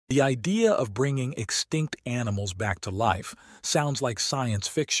The idea of bringing extinct animals back to life sounds like science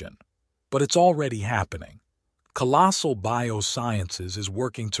fiction, but it's already happening. Colossal Biosciences is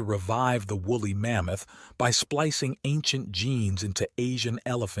working to revive the woolly mammoth by splicing ancient genes into Asian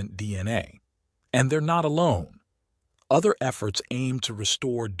elephant DNA. And they're not alone. Other efforts aim to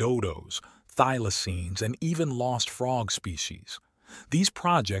restore dodos, thylacines, and even lost frog species. These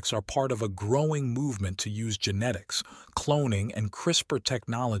projects are part of a growing movement to use genetics, cloning, and CRISPR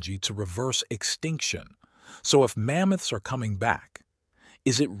technology to reverse extinction. So if mammoths are coming back,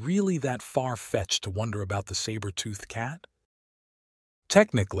 is it really that far-fetched to wonder about the saber-toothed cat?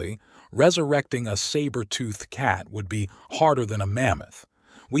 Technically, resurrecting a saber-toothed cat would be harder than a mammoth.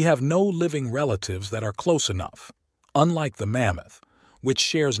 We have no living relatives that are close enough. Unlike the mammoth, which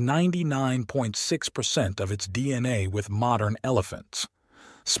shares 99.6% of its DNA with modern elephants.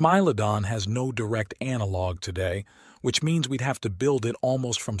 Smilodon has no direct analog today, which means we'd have to build it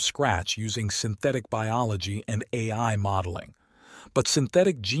almost from scratch using synthetic biology and AI modeling. But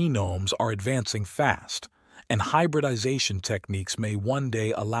synthetic genomes are advancing fast, and hybridization techniques may one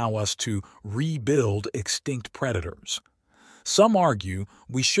day allow us to rebuild extinct predators. Some argue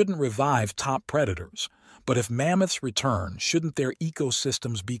we shouldn't revive top predators, but if mammoths return, shouldn't their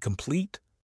ecosystems be complete?